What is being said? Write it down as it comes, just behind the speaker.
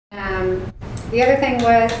The other thing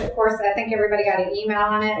was, of course, I think everybody got an email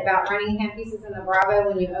on it about running handpieces in the Bravo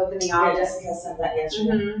when you open the office. Yeah, Jessica sent that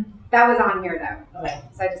yesterday. That was on here though. Okay.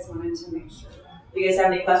 So I just wanted to make sure. Do you guys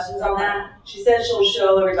have any questions on that? She said she'll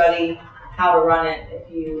show everybody how to run it if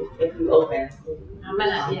you open.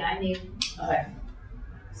 I need. Okay.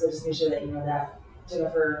 So just make sure that you know that.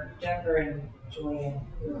 Jennifer and Julian.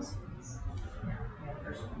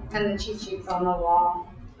 And the cheat sheets on the wall.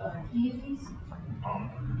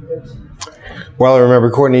 Well, I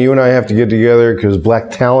remember, Courtney, you and I have to get together because Black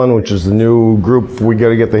Talon, which is the new group, we got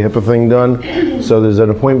to get the HIPAA thing done. So there's an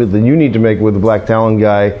appointment that you need to make with the Black Talon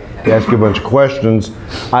guy to ask you a bunch of questions.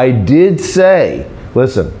 I did say,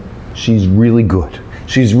 listen, she's really good.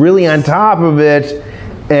 She's really on top of it,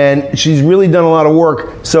 and she's really done a lot of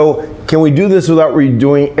work. So can we do this without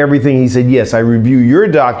redoing everything? He said, yes, I review your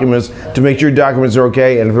documents to make sure your documents are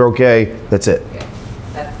okay, and if they're okay, that's it. Yeah,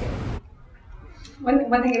 that's good.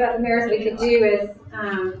 One thing about the mirrors we could do is,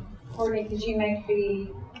 Courtney, could you make the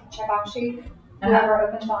check-off sheet? Whoever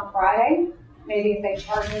opens on Friday, maybe if they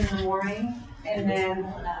charge in the morning, and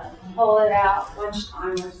then pull it out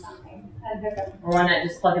lunchtime or something. And hook them. Or why not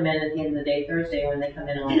just plug them in at the end of the day, Thursday, when they come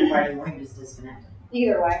in on Friday morning, just disconnect them.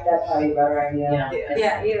 Either way. That's probably a better idea.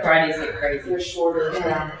 Yeah, either way. Fridays get crazy. They're shorter.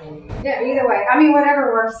 Yeah, either way. I mean,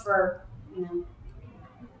 whatever works for, you know.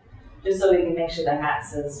 Just so we can make sure the hat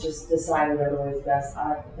says, just decide whatever is best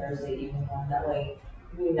on Thursday evening one. That way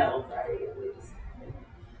we know Friday at least.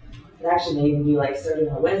 But actually, they even do like starting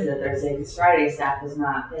on Wednesday, Thursday, because Friday staff is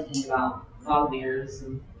not thinking about fog mirrors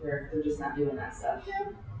and they're just not doing that stuff. Yeah.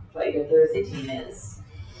 But your Thursday team is.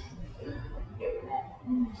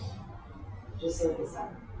 Just so it's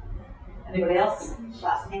done. Anybody else?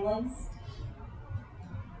 Last handlings?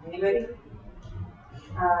 Anybody?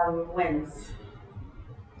 Wins.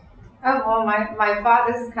 Oh, well, my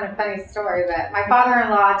father, this is kind of a funny story, but my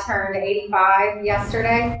father-in-law turned 85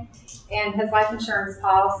 yesterday, and his life insurance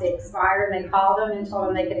policy expired, and they called him and told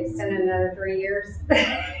him they could extend it another 3 years.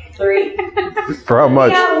 3? For how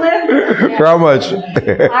much? Yeah. For how much?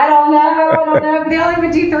 I don't know, but they only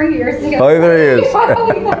would do 3 years. Only 3 years.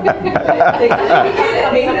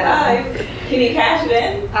 Can he cash it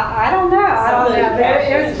in? I don't know. But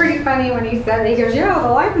it was pretty funny when he said it. He goes, yeah, the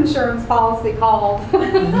life insurance policy called.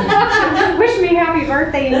 Wish me happy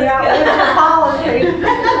birthday and you outlived your policy.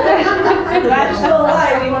 That's still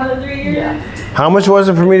alive. You wanted the 3 years? Yeah. How much was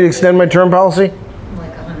it for me to extend my term policy?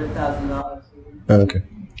 Like $100,000. Okay.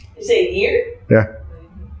 You say a year? Yeah.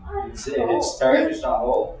 It's term, it's not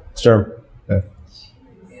whole. It's term. Yeah.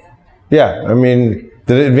 Yeah, I mean,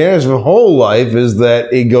 the advantage of whole life is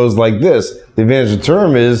that it goes like this. The advantage of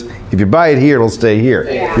term is if you buy it here, it'll stay here.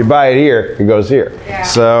 Yeah. If you buy it here, it goes here. Yeah.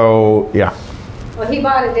 So, yeah. Well, he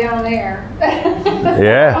bought it down there.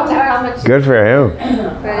 Yeah. I don't know how much. Good for him.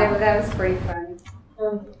 But that was pretty funny.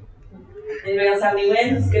 Anybody else have any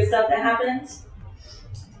wins? Good stuff that happened?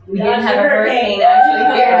 We didn't have a hurricane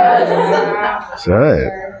actually hit us. That's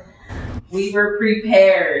right. We were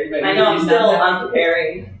prepared. But I know I'm still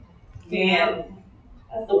unpreparing. Man,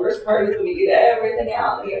 that's the worst part is when you get everything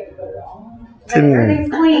out and you have to put it on. But everything's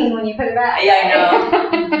clean when you put it back. Yeah, I know.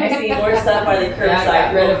 I see more stuff by the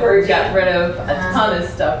curbside. Got rid of a ton of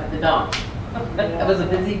stuff at the dump. It was a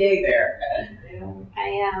busy day there.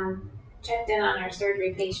 I checked in on our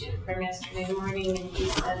surgery patient from yesterday morning, and he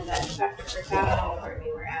said that Dr. Furtado and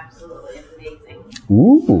Courtney were absolutely amazing.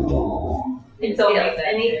 Ooh. Didn't feel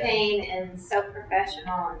any pain and so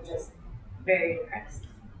professional and just very impressed.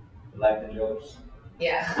 Like the jokes.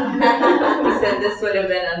 Yeah. He said this would have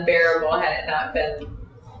been unbearable had it not been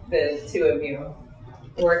the two of you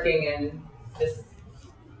working and just,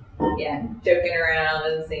 joking around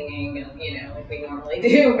and singing and, like we normally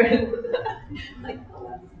do. But like,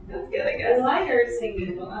 oh, that's good, I guess. Well, I heard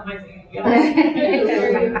singing. Well, not my singing.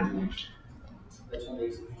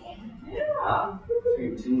 Yeah.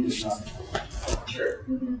 3-2 is not. True.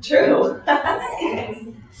 True.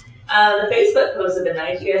 The Facebook posts have been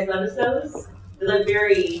nice. You guys notice those? They look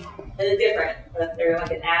they look different, but they're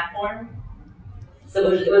like an app form.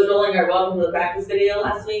 So it was rolling our welcome to the practice video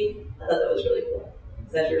last week. I thought that was really cool.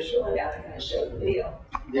 So as you're scrolling down, I kind of showed the video.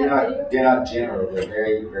 They're not general. They're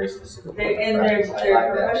very, very specific. They're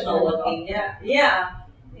professional looking. Yeah.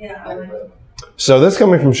 So that's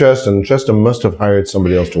coming from Cheston. Cheston must have hired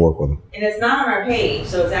somebody else to work with him. And it's not on our page,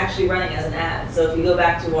 so it's actually running as an ad. So if you go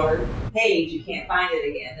back to our page, you can't find it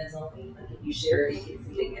again. It's only like if you share it, you can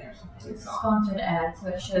see it again or something. It's a sponsored ad, so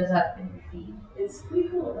it shows up in your feed. It's pretty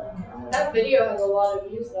cool though. That video has a lot of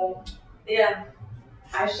views though. Yeah.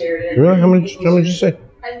 I shared it. Really? How many did you say?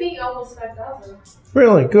 I think almost 5,000.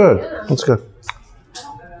 Really? Good. Yeah. That's good. I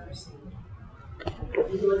don't know if I've ever seen it.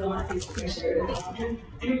 You can look on my Facebook, I shared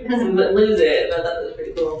it. But lose it, but that was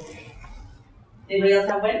pretty cool. Anybody else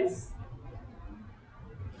have wins?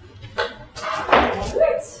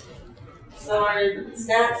 Great. So our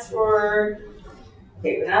stats for,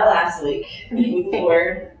 okay, but not last week, the week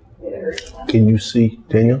before. Can you see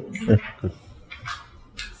Daniel? Yeah.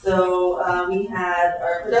 So we had,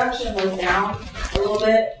 our production was down a little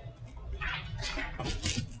bit.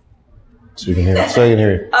 So you can hear. So I can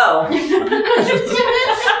hear you. Oh.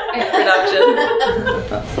 Production.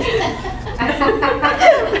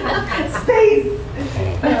 Space.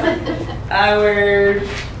 Our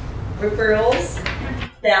referrals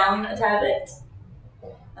down a tad bit.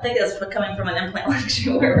 I think that's coming from an implant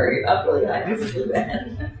lecture where we're up really high. This is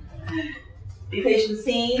bad. The patient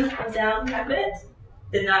seen was down a tad bit.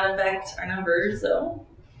 Did not affect our numbers, so.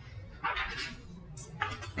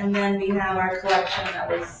 And then we have our collection that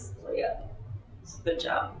was way up. Good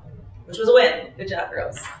job. Which was a win. Good job,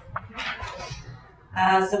 girls.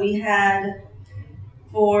 So we had,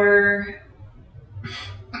 for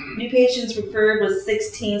new patients referred was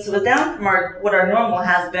 16, so it was down from what our normal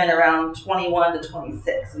has been around 21 to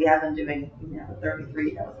 26. We have been doing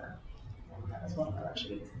 33. That was one of our last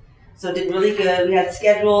weeks. So it did really good. We had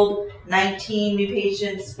scheduled 19 new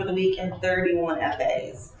patients for the week and 31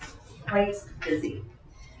 FAs. Quite busy.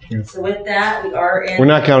 Yeah. So with that, we are in. We're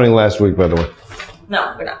not counting last week, by the way.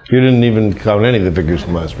 No, we're not. You didn't even count any of the figures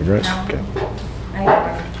from last week, right? No. Okay. I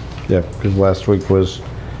know. Yeah, because last week was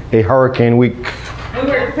a hurricane week. We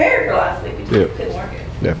were prepared for last week, we just Yeah. couldn't work it.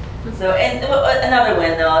 Yeah. So, and another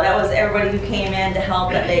win though, that was everybody who came in to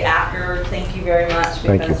help that day after. Thank you very much,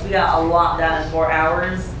 Thank because you. we got a lot done in 4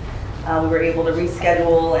 hours. We were able to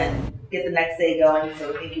reschedule and get the next day going,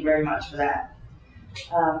 so thank you very much for that.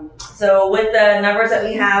 So with the numbers that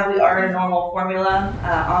we have, we are in a normal formula.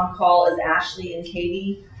 On call is Ashley and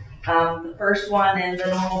Katie. The first one in the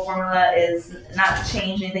normal formula is not to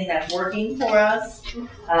change anything that's working for us.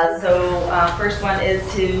 First one is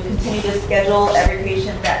to continue to schedule every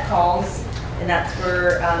patient that calls, and that's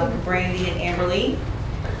for Brandy and Amberly.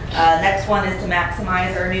 Next one is to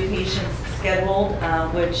maximize our new patients scheduled,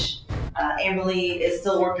 which Amberly is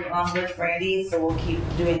still working on with Brandy, so we'll keep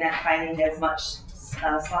doing that, finding as much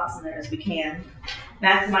slots in there as we can.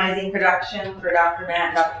 Maximizing production for Dr.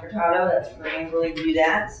 Matt and Dr. Furtado, that's for Amberly to do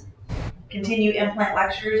that. Continue implant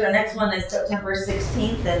lectures. Our next one is September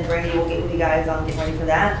 16th, and Brandy will get with you guys on getting ready for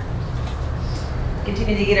that.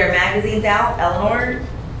 Continue to get our magazines out. Eleanor,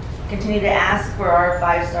 continue to ask for our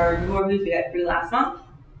 5-star review reviews. We got 3 last month.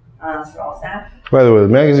 That's for all staff. By the way, the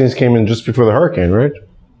magazines came in just before the hurricane, right?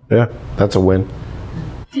 Yeah, that's a win.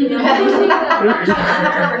 September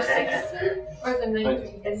 6th or the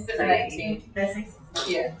 19th? It's the 19th. That's nice.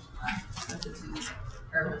 Yeah.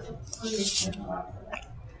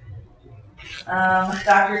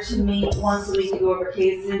 Doctor to meet once a week to go over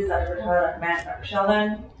cases. Dr. Furtado, Dr. Matt, Dr.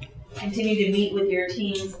 Sheldon. Continue to meet with your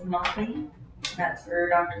teams monthly. That's for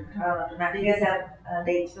Dr. Furtado, Dr. Matt. Do you guys have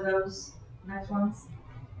dates for those next ones?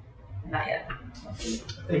 Not yet. I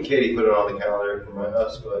think Katie put it on the calendar for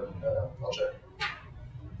us, but I'll check.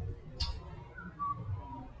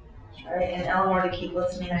 Right, and Eleanor to keep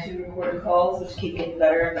listening to recorded calls, which keep getting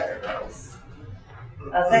better and better calls.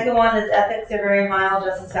 Second one is ethics are very mild,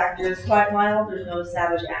 justice factor is quite mild. There's no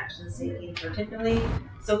established action taken particularly.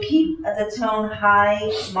 So keep the tone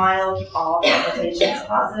high, mild, keep all conversations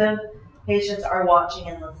positive. Patients are watching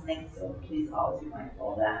and listening, so please always be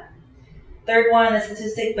mindful of that. Third one is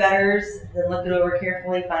statistic betters. Then look it over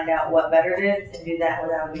carefully, find out what better it is, and do that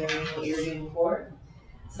without doing what you're doing before.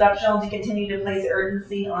 So Dr. Sheldon to continue to place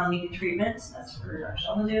urgency on needed treatment. That's for Dr.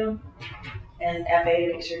 Sheldon to do. And FA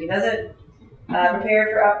to make sure he does it. Prepare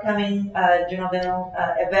for upcoming general dental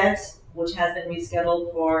event, which has been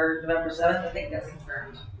rescheduled for November 7th. I think that's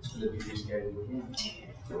confirmed.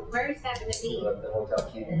 Where is that going to be? The hotel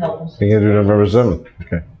can't. You can do November 7th.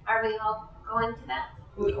 Okay. Are we all going to that?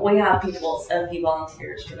 We have people, a few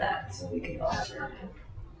volunteers for that, so we can go out there.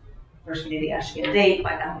 First, we need to actually get a date,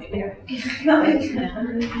 find out how many are coming.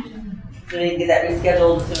 So we need to get that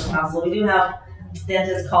rescheduled as soon as possible. We do have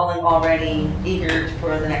dentists calling already, eager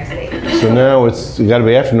for the next date. So now it's got to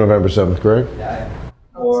be after November 7th, correct?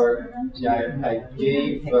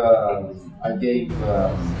 I gave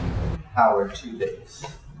Howard 2 days.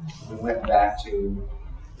 We went back to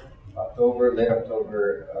late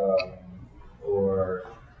October, or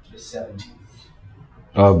the 17th.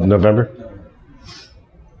 Of November?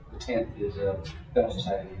 The 10th is Dental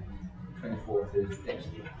Society. 24th is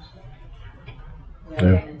Thanksgiving. We're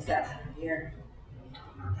getting into that time of year.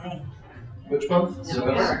 Dang. Which month?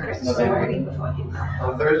 Christmas already before you.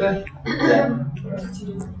 On Thursday? Yeah.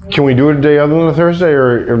 Can we do it a day other than a Thursday,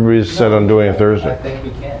 or everybody's set on doing a I Thursday? think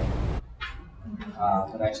we can.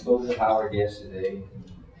 When I spoke to Howard yesterday,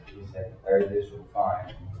 he said Thursdays were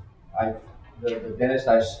fine. The dentist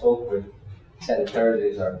I spoke with said that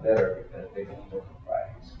Thursdays are better because they don't work on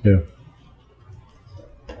Fridays. Yeah. So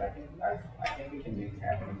I think we can make it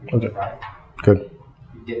happen Okay. on Friday. Good.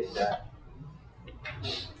 We get to that.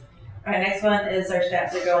 All right, next one is our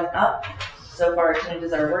stats are going up. So far,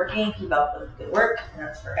 changes are working. Keep up with good work. And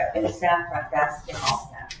that's for FA staff, front desk, and all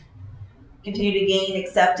staff. Continue to gain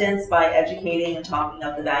acceptance by educating and talking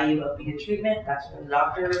up the value of media treatment. That's for the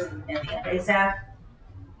doctors and the FA staff.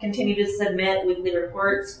 Continue to submit weekly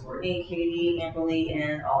reports. Courtney, Katie, Amberly,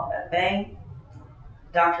 and all of FA.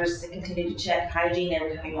 Doctors to continue to check hygiene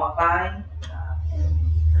every time you walk by.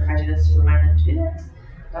 And for hygienists to remind them to do that.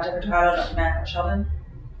 Dr. Furtado, Dr. Matt, Dr. Sheldon.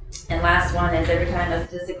 And last one is every time a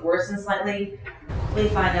statistic worsens slightly,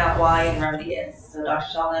 please find out why and remedy it. So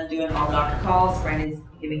Dr. Sheldon doing all the doctor calls, Brandy's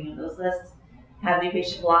giving you those lists. Have new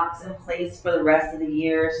patient blocks in place for the rest of the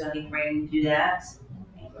year, so I need Brandy to do that.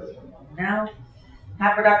 Now,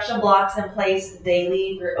 have production blocks in place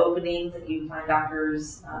daily for openings that you find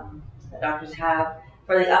doctors have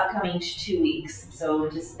for the upcoming 2 weeks. So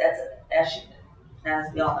just as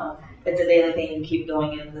we all know, it's a daily thing to keep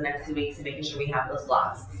going in for the next 2 weeks and making sure we have those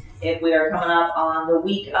blocks. If we are coming up on the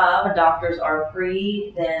week of doctors are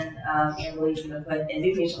free, then Amberly's going to put in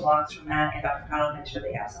new patient blocks from Matt and Dr. Connell to make sure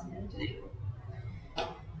they have something to do.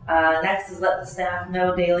 Next is let the staff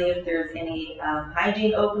know daily if there's any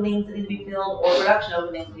hygiene openings that need to be filled or production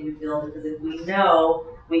openings that need to be filled, because if we know,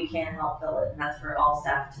 we can help fill it, and that's for all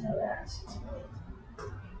staff to know that.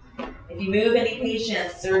 If you move any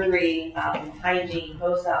patients, surgery, hygiene,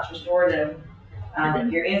 post-op, restorative,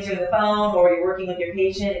 if you're answering the phone or you're working with your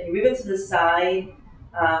patient, if you move it to the side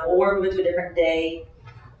or move it to a different day,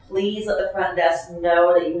 please let the front desk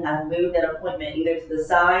know that you have moved that appointment either to the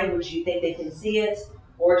side, which you think they can see it,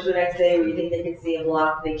 or to the next day where you think they can see a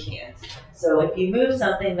block they can't. So if you move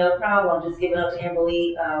something, no problem, just give it up to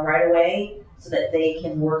Amberly right away so that they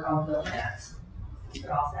can work on filling that.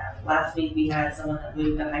 For all staff. Last week we had someone that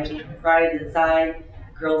moved the hygiene from Friday to the side.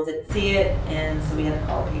 Girls didn't see it, and so we had to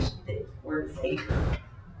call a patient that were safe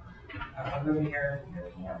moving your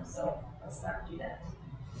cam, so let's not do that.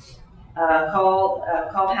 Call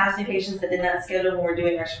past new patients that did not schedule when we're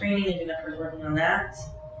doing our screening, and Jennifer's working on that.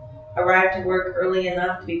 Arrive to work early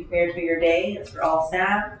enough to be prepared for your day. It's for all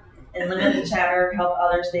staff. And limit the chatter, help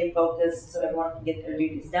others stay focused so everyone can get their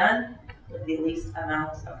duties done with the least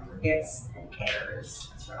amount of forgets and errors.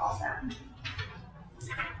 That's for all staff.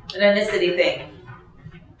 Did I miss anything?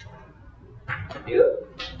 You?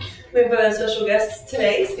 We have a special guest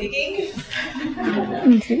today speaking.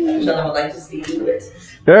 Sheldon would like to speak to it.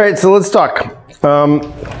 All right, so let's talk.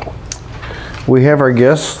 We have our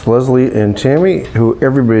guests, Leslie and Tammy, who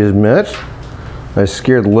everybody's met. I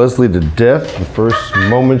scared Leslie to death the first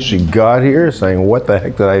moment she got here, saying, what the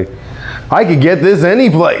heck did I could get this any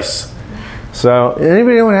place. So,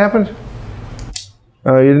 anybody know what happened?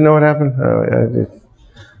 You didn't know what happened?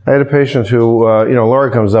 I had a patient who, Laura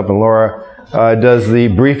comes up and Laura does the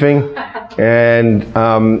briefing, and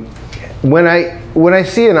when I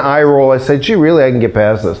see an eye roll, I say, gee, really, I can get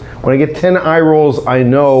past this. When I get 10 eye rolls, I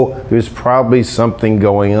know there's probably something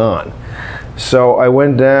going on. So I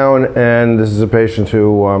went down, and this is a patient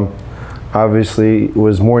who obviously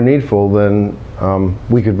was more needful than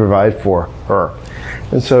we could provide for her.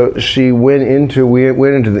 And so we went into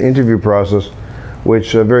the interview process,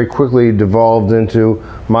 which very quickly devolved into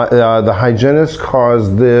the hygienist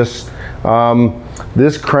caused this.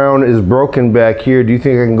 This crown is broken back here. Do you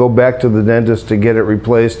think I can go back to the dentist to get it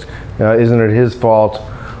replaced? Isn't it his fault?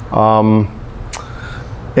 And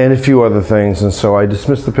a few other things. And so I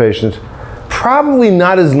dismissed the patient, probably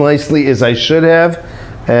not as nicely as I should have.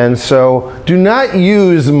 And so do not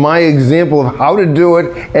use my example of how to do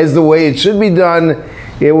it as the way it should be done.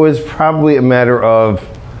 It was probably a matter of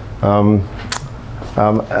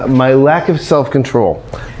my lack of self-control.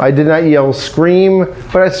 I did not yell, scream,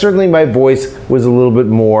 but certainly my voice was a little bit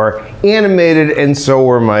more animated, and so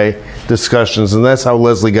were my discussions. And that's how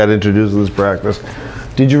Leslie got introduced to this practice.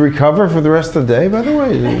 Did you recover for the rest of the day, by the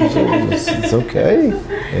way? It's okay.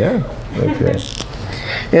 Yeah, okay.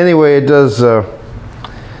 Anyway, it does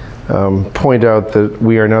point out that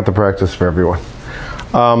we are not the practice for everyone.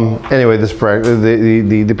 Anyway, this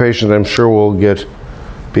the patient, I'm sure, will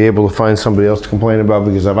be able to find somebody else to complain about,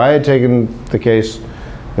 because if I had taken the case,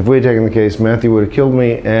 If we had taken the case, Matthew would have killed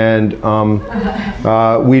me, and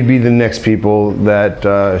we'd be the next people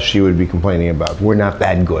that she would be complaining about. We're not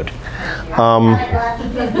that good.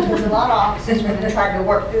 Because a lot of offices are going to try to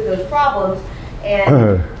work through those problems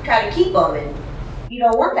and try to keep them, and you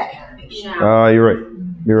don't want that kind of patient. You're right.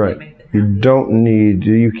 You're right. You don't need,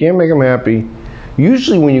 you can't make them happy.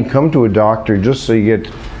 Usually when you come to a doctor, just so you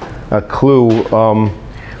get a clue,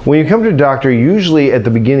 when you come to a doctor, usually at the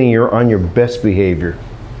beginning you're on your best behavior.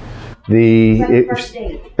 It's like a first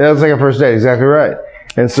date. That's like a first date, exactly right.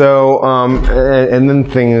 And so, and then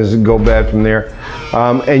things go bad from there.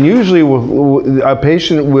 And usually a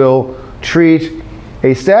patient will treat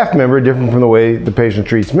a staff member different from the way the patient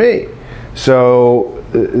treats me. So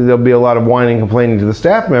there'll be a lot of whining and complaining to the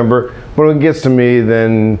staff member, but when it gets to me,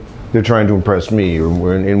 then they're trying to impress me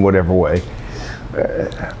or in whatever way.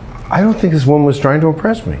 I don't think this woman was trying to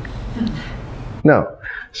impress me. No.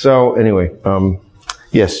 So anyway,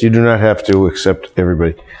 yes, you do not have to accept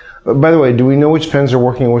everybody. By the way, do we know which pens are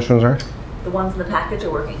working and which ones aren't? The ones in the package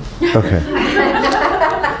are working. Okay.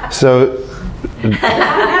 So.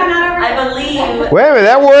 I believe. Wait a minute,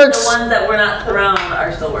 that works. The ones that were not thrown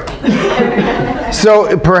are still working.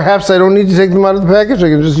 So perhaps I don't need to take them out of the package. I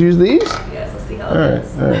can just use these. Yes, let's see how it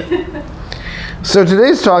is. All right. So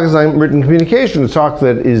today's talk is on written communication, a talk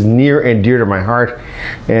that is near and dear to my heart.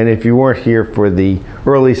 And if you weren't here for the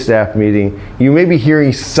early staff meeting, you may be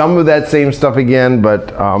hearing some of that same stuff again,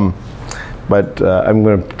 but I'm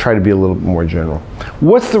going to try to be a little bit more general.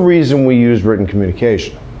 What's the reason we use written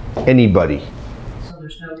communication? Anybody? So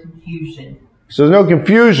there's no confusion. So there's no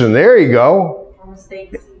confusion. There you go. No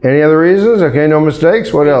mistakes. Any other reasons? Okay, no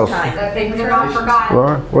mistakes. What else? Things are not forgotten.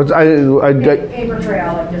 Laura? What's Paper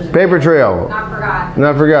trail. Like there's paper trail. Not forgotten.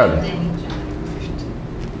 Not forgotten.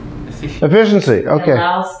 Efficiency. Okay. It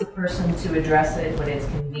allows the person to address it when it's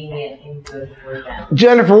convenient and good for them.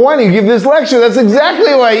 Jennifer, why don't you give this lecture? That's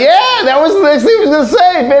exactly why. Yeah, that was the next thing I was going to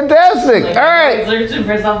say. Fantastic. Like, all right. Searching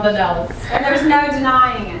for something else. And there's no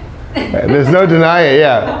denying it. There's no denying it,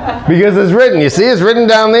 yeah. Because it's written. You see, it's written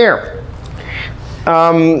down there.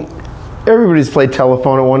 Everybody's played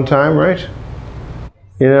telephone at one time, right?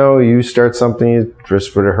 You know, you start something, you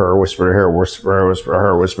whisper to her, whisper to her, whisper to her, whisper to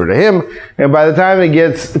her, whisper to him, and by the time it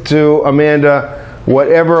gets to Amanda,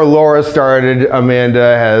 whatever Laura started, Amanda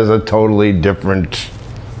has a totally different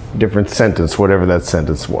sentence, whatever that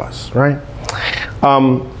sentence was, right?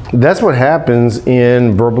 That's what happens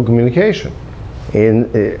in verbal communication.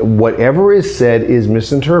 Whatever is said is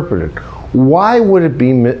misinterpreted. Why would it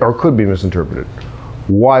be, or could be misinterpreted?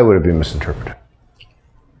 Why would it be misinterpreted?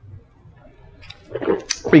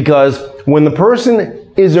 Because when the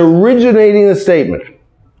person is originating the statement,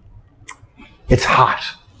 it's hot.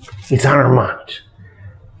 It's on her mind.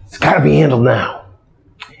 It's got to be handled now.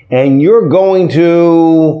 And you're going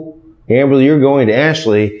to, Amber, you're going to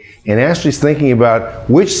Ashley, and Ashley's thinking about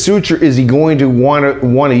which suture is he going to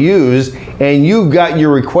want to use, and you got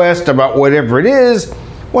your request about whatever it is.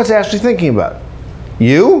 What's Ashley thinking about?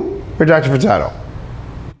 You or Dr. Furtado?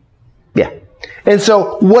 Yeah. And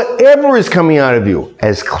so whatever is coming out of you,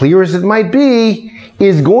 as clear as it might be,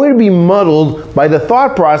 is going to be muddled by the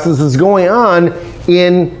thought process that's going on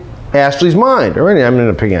in Ashley's mind. All right, I'm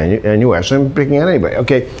not picking on you, Ashley. I'm picking on anybody.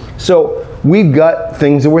 Okay, so we've got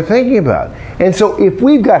things that we're thinking about. And so if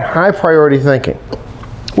we've got high priority thinking,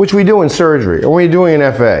 which we do in surgery, or when you're doing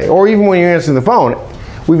an FA, or even when you're answering the phone,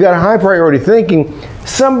 we've got a high priority thinking.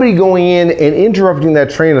 Somebody going in and interrupting that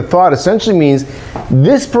train of thought essentially means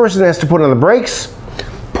this person has to put on the brakes,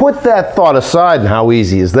 put that thought aside, and how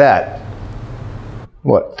easy is that?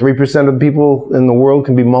 What, 3% of the people in the world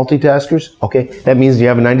can be multitaskers? Okay, that means you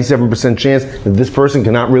have a 97% chance that this person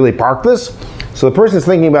cannot really park this. So the person is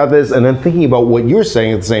thinking about this and then thinking about what you're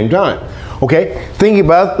saying at the same time. Okay, thinking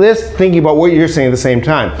about this, thinking about what you're saying at the same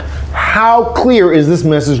time. How clear is this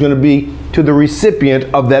message going to be to the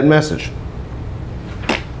recipient of that message?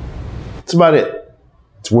 That's about it.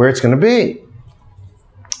 It's where it's going to be.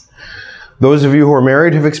 Those of you who are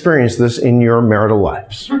married have experienced this in your marital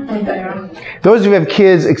lives. Those who have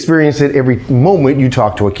kids experience it every moment you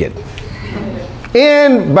talk to a kid.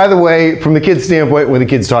 And, by the way, from the kid's standpoint, when the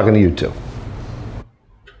kid's talking to you too.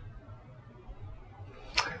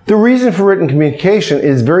 The reason for written communication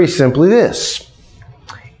is very simply this.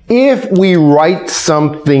 If we write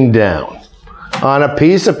something down on a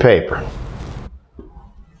piece of paper,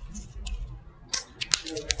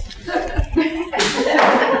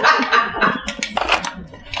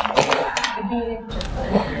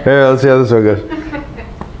 here, let's see how this one goes.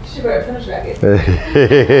 She wrote a finish racket.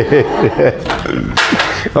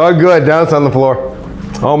 Oh, good. Now it's on the floor.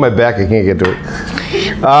 Oh, my back. I can't get to it.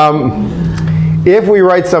 if we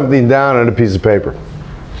write something down on a piece of paper.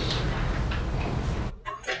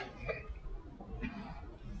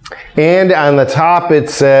 And on the top it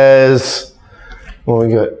says, well,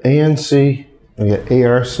 we got A and C, we got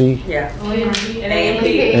ARC, Yeah. And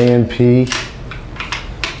A&P. A and P.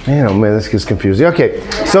 Man, oh man, this gets confusing. Okay,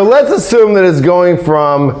 so let's assume that it's going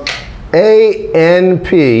from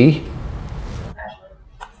ANP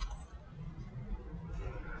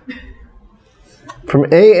from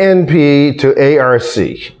ANP to ARC.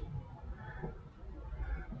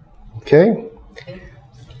 Okay?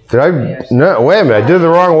 Did I? No, wait a minute, I did it the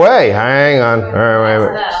wrong way. Hang on. All right, wait a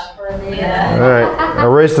minute. All right,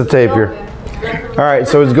 erase the tape here. All right,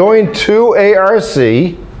 so it's going to ARC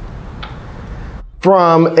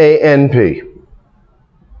from ANP.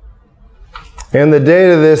 And the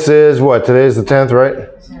date of this is what? Today is the 10th, right?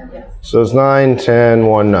 Yes. So it's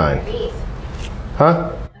 9/10/19. Underneath.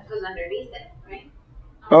 Huh? That goes underneath it, right?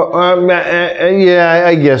 Oh, yeah,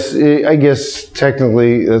 I guess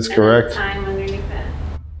technically that's correct. Time underneath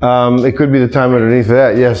it. It could be the time underneath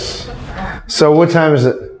that, yes. So what time is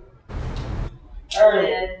it? It's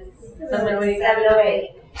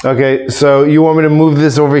 7:08. Okay, so you want me to move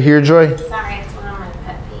this over here, Joy? Sorry, it's one of my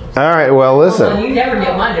pet peeves. All right, well, listen. Well, you never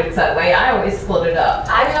get mine to that way. I always split it up.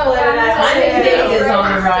 I know that. Mine is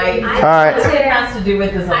on the right. All right. What it has to do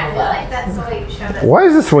with is on I the feel like left. that's the way you showed us. Why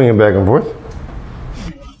is this swinging back and forth?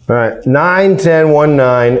 All right,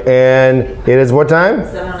 9/10/19, and it is what time?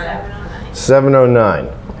 7:09. 7:09.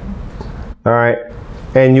 All right,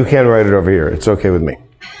 and you can write it over here. It's okay with me.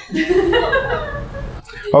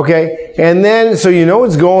 Okay, and then, so you know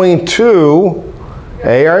it's going to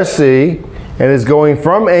ARC, and it's going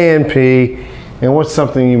from ANP, and what's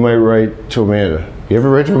something you might write to Amanda? You ever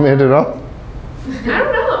write to Amanda at all? I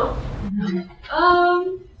don't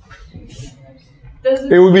know. Does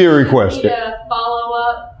It would be a request. Need a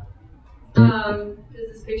follow-up? Does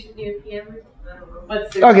this patient need a PM? I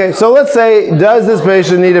don't know. Okay, so let's say, does this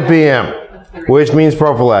patient need a PM? Which means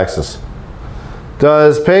prophylaxis.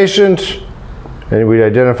 Does patient, and we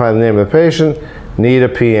identify the name of the patient, need a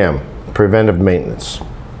PM, preventive maintenance.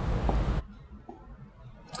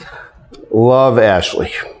 Love,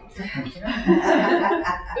 Ashley. Ooh,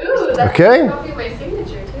 that's Okay. probably my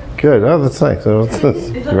signature too. Good, oh, that's nice.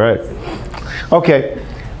 Right. Okay,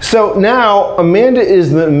 so now Amanda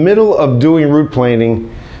is in the middle of doing root planing.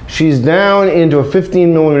 She's down into a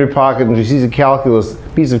 15mm pocket and she sees a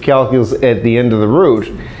piece of calculus at the end of the root.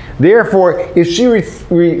 Therefore, if she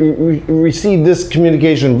received this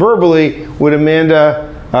communication verbally, would Amanda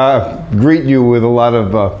greet you with a lot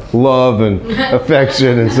of love and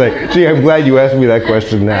affection and say, gee, I'm glad you asked me that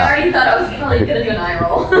question now. I already thought I was probably going to do an eye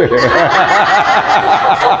roll.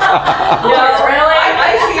 Yeah, really?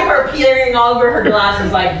 I see her peering over her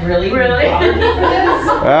glasses like, really? Really?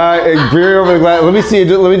 Peer over the glass. Let me see.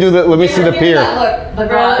 Let me see the peer. Look, the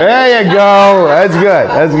glass. There you go. That's good.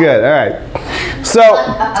 That's good. All right. So,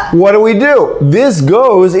 what do? This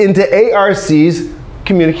goes into ARC's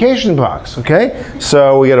communication box, okay?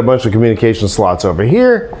 So we got a bunch of communication slots over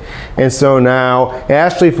here. And so now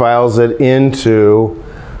Ashley files it into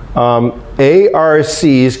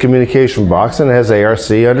ARC's communication box, and it has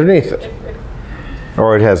ARC underneath it.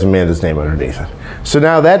 Or it has Amanda's name underneath it. So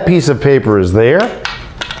now that piece of paper is there.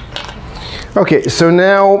 Okay, so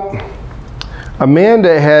now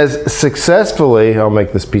Amanda has successfully, I'll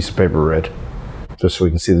make this piece of paper red, just so we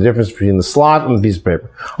can see the difference between the slot and the piece of paper.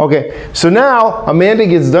 Okay, so now Amanda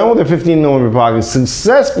gets done with her 15mm pocket,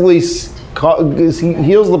 successfully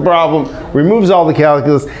heals the problem, removes all the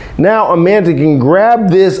calculus. Now Amanda can grab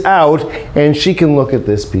this out and she can look at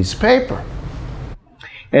this piece of paper.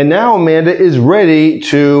 And now Amanda is ready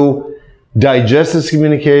to digest this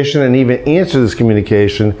communication and even answer this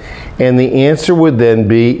communication, and the answer would then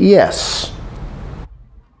be yes.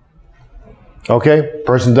 Okay,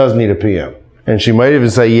 person does need a PM. And she might even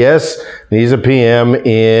say, yes, needs a PM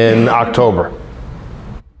in October.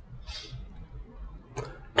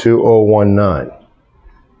 2019.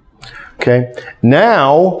 Okay,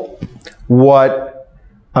 now what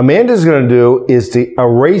Amanda's going to do is to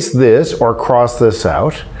erase this or cross this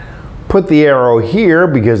out, put the arrow here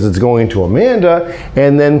because it's going to Amanda,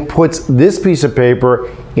 and then puts this piece of paper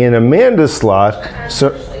in Amanda's slot.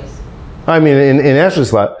 So, I mean in Ashley's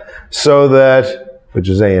slot, so that, which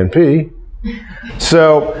is A and P.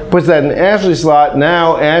 So puts that in Ashley's slot.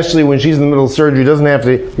 Now Ashley, when she's in the middle of surgery, doesn't have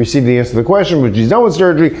to receive the answer to the question, but she's done with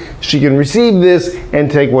surgery. She can receive this and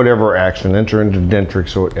take whatever action, enter into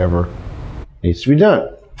Dentrix or whatever needs to be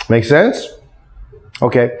done. Make sense?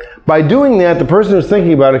 Okay. By doing that, the person who's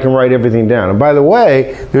thinking about it can write everything down. And by the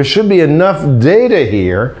way, there should be enough data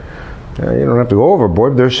here You don't have to go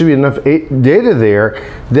overboard. There should be enough data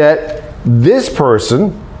there that this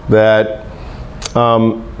person, that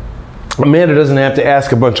Amanda doesn't have to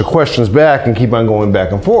ask a bunch of questions back and keep on going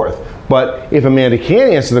back and forth. But if Amanda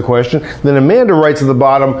can't answer the question, then Amanda writes at the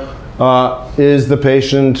bottom, is the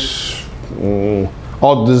patient,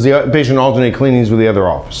 does the patient alternate cleanings with the other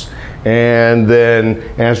office? And then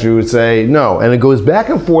Ashley would say no. And it goes back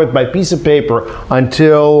and forth by piece of paper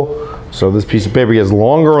until, so this piece of paper gets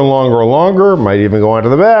longer and longer and longer, might even go onto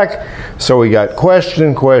the back. So we got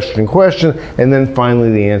question, question, question, and then finally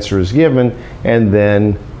the answer is given, and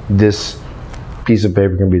then this piece of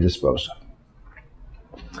paper can be disposed of.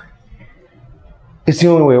 It's the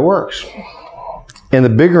only way it works. And the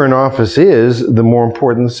bigger an office is, the more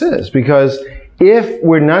important this is, because if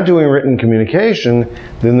we're not doing written communication,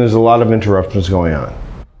 then there's a lot of interruptions going on,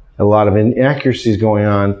 a lot of inaccuracies going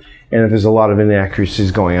on, and if there's a lot of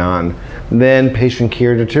inaccuracies going on, then patient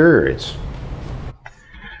care deteriorates.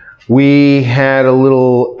 We had a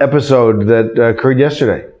little episode that occurred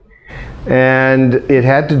yesterday, and it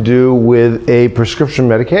had to do with a prescription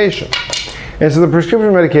medication. And so the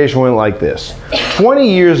prescription medication went like this.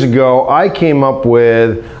 20 years ago, I came up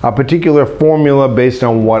with a particular formula based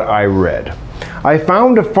on what I read. I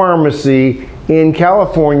found a pharmacy in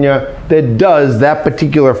California that does that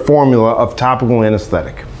particular formula of topical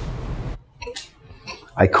anesthetic.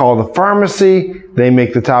 I call the pharmacy, they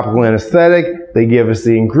make the topical anesthetic, they give us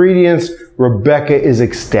the ingredients. Rebecca is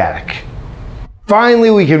ecstatic.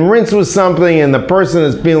 Finally, we can rinse with something and the person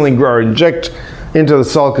is feeling, or inject into the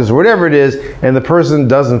sulcus or whatever it is, and the person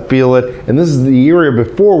doesn't feel it. And this is the area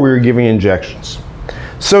before we were giving injections.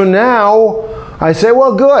 So now, I say,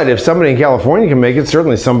 well, good. If somebody in California can make it,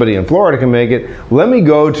 certainly somebody in Florida can make it. Let me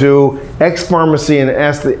go to X pharmacy and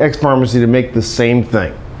ask the X pharmacy to make the same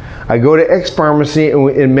thing. I go to X pharmacy and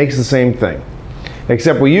it makes the same thing.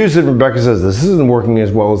 Except we use it, Rebecca says, this isn't working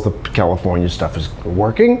as well as the California stuff is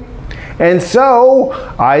working. And so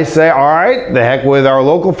I say, all right, the heck with our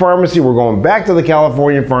local pharmacy. We're going back to the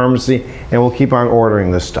California pharmacy and we'll keep on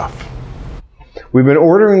ordering this stuff. We've been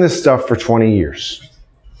ordering this stuff for 20 years.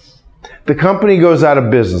 The company goes out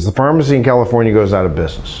of business. The pharmacy in California goes out of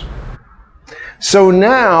business. So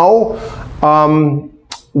now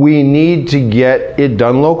we need to get it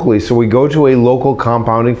done locally. So we go to a local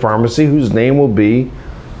compounding pharmacy whose name will be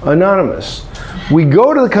anonymous. We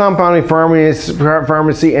go to the compounding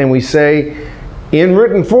pharmacy and we say, in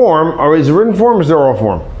written form, or is it written form or is it oral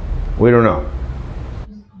form? We don't know.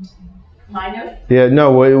 My note? Yeah,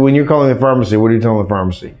 no, when you're calling the pharmacy, what are you telling the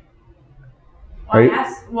pharmacy? I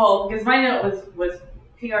asked, well, because my note was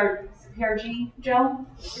PRG gel,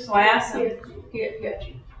 so I asked them,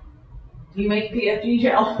 PFG. Do you make PFG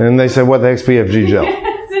gel? And they said, what the heck's PFG gel?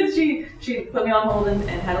 Since she put me on hold and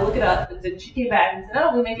had to look it up, and then she came back and said,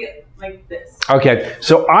 oh, we make it like this. Okay,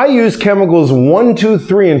 so I use chemicals 1, 2,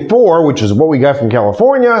 3, and 4, which is what we got from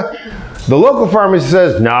California. The local pharmacy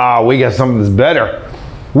says, nah, we got something that's better.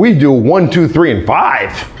 We do 1, 2, 3, and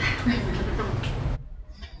 5.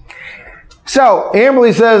 So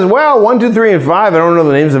Amberly says, well, 1, 2, 3, and 5, I don't know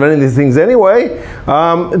the names of any of these things anyway,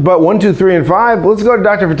 but 1, 2, 3, and 5, let's go to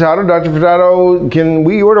Dr. Furtado. Dr. Furtado, can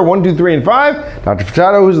we order 1, 2, 3, and 5? Dr.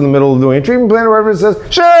 Furtado, who's in the middle of doing a treatment plan or whatever,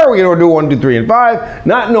 says, sure, we can do 1, 2, 3, and 5,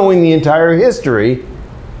 not knowing the entire history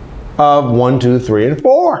of 1, 2, 3, and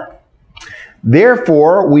 4.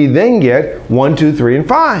 Therefore, we then get 1, 2, 3, and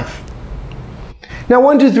 5. Now,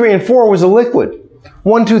 1, 2, 3, and 4 was a liquid.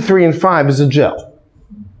 1, 2, 3, and 5 is a gel.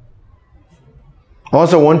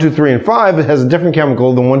 Also, 1, 2, 3, and 5, it has a different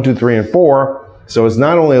chemical than 1, 2, 3, and 4. So it's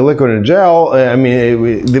not only a liquid and a gel,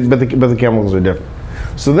 but the chemicals are different.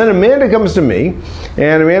 So then Amanda comes to me,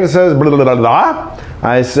 and Amanda says, blah, blah, blah, blah.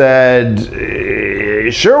 I said,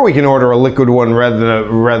 sure, we can order a liquid one rather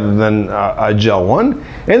than a gel one.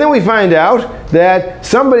 And then we find out that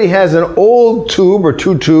somebody has an old tube or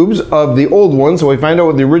 2 tubes of the old one, so we find out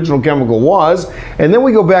what the original chemical was. And then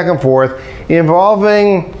we go back and forth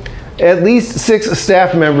involving at least 6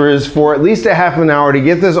 staff members for at least a half an hour to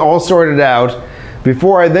get this all sorted out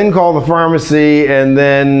before I then call the pharmacy and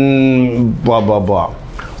then blah, blah, blah.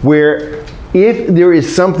 Where if there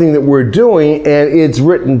is something that we're doing and it's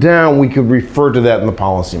written down, we could refer to that in the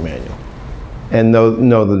policy manual and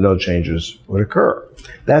know that no changes would occur.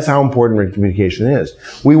 That's how important written communication is.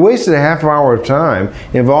 We wasted a half hour of time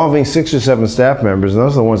involving 6 or 7 staff members, and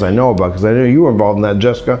those are the ones I know about because I knew you were involved in that,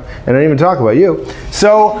 Jessica, and I didn't even talk about you.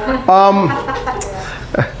 So,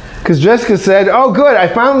 because Jessica said, oh good, I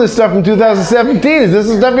found this stuff in 2017. Is this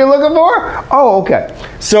the stuff you're looking for? Oh, okay.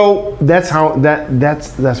 So that's how,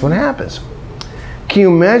 that's what happens. Can you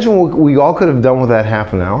imagine what we all could have done with that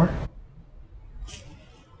half an hour?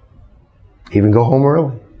 Even go home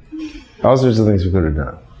early. All sorts of things we could have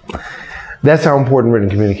done. That's how important written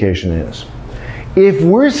communication is. If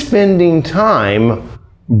we're spending time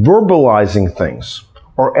verbalizing things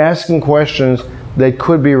or asking questions that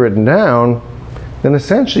could be written down, then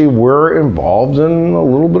essentially we're involved in a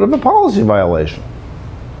little bit of a policy violation.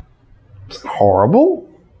 It's horrible,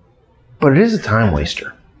 but it is a time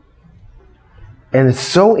waster. And it's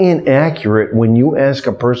so inaccurate when you ask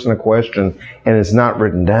a person a question and it's not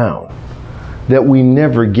written down that we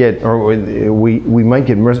never get, or we might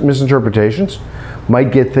get misinterpretations,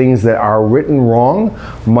 might get things that are written wrong,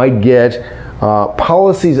 might get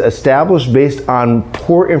policies established based on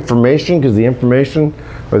poor information because the information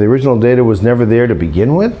or the original data was never there to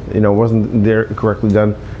begin with, wasn't there correctly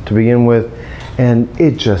done to begin with, and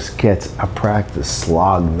it just gets a practice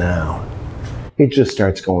slog down. It just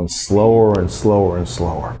starts going slower and slower and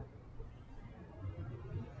slower.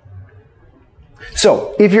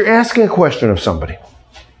 So, if you're asking a question of somebody,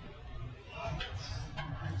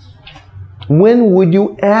 when would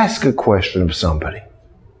you ask a question of somebody?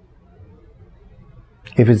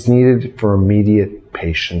 If it's needed for immediate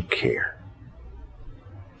patient care.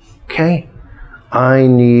 Okay? I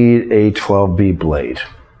need a 12B blade.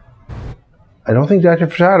 I don't think Dr.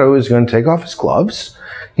 Furtado is going to take off his gloves.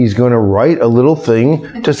 He's going to write a little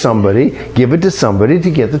thing to somebody, give it to somebody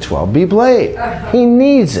to get the 12B blade. He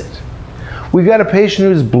needs it. We've got a patient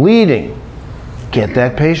who's bleeding. Get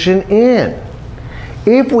that patient in.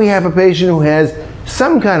 If we have a patient who has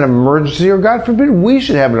some kind of emergency, or God forbid we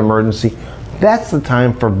should have an emergency, that's the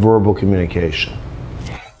time for verbal communication.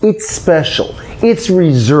 It's special. It's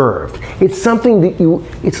reserved. It's something that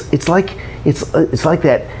it's like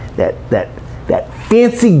that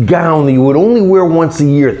fancy gown that you would only wear once a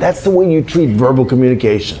year. That's the way you treat verbal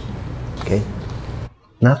communication. Okay?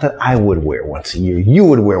 Not that I would wear once a year. You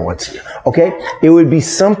would wear once a year. Okay? It would be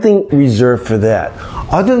something reserved for that.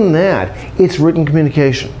 Other than that, it's written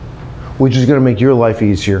communication, which is going to make your life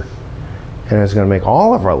easier, and it's going to make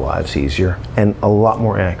all of our lives easier and a lot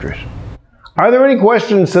more accurate. Are there any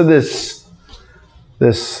questions to this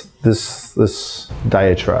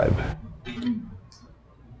diatribe?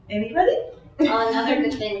 Anybody? Well, another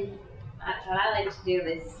good thing that I like to do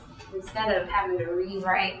is instead of having to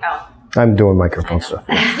rewrite, I'm doing microphone stuff.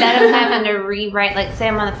 instead of having to rewrite, like say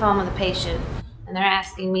I'm on the phone with a patient and they're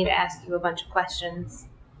asking me to ask you a bunch of questions,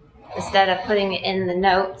 instead of putting it in the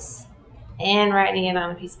notes and writing it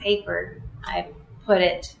on a piece of paper, I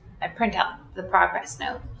print out the progress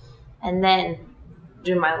note and then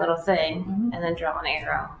do my little thing and then draw an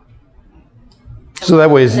arrow. So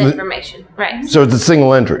that way it's the information, right? So it's a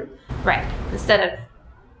single entry. Right. Instead of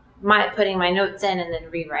putting my notes in and then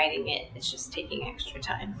rewriting it, it's just taking extra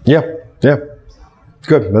time. Yeah.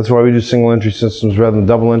 Good. That's why we do single entry systems rather than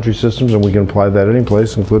double entry systems, and we can apply that any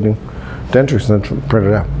place, including dentures, and then print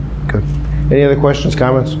it out. Good. Any other questions,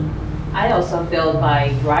 comments? I also feel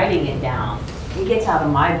by writing it down, it gets out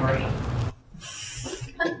of my brain.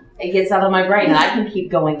 It gets out of my brain, and I can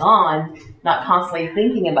keep going on, not constantly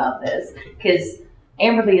thinking about this, because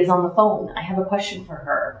Amberly is on the phone. I have a question for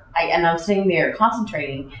her. And I'm sitting there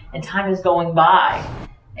concentrating, and time is going by.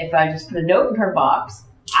 If I just put a note in her box,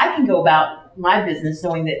 I can go about my business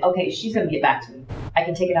knowing that, okay, she's going to get back to me. I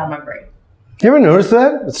can take it out of my brain. You ever notice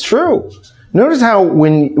that? It's true. Notice how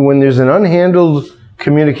when there's an unhandled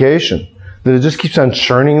communication, that it just keeps on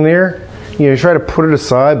churning there. You try to put it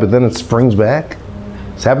aside, but then it springs back.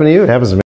 It's happened to you. It happens to me.